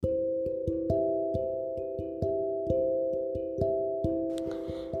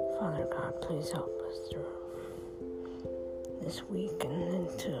Father God, please help us through this week and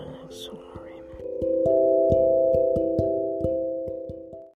into the next one, Lord.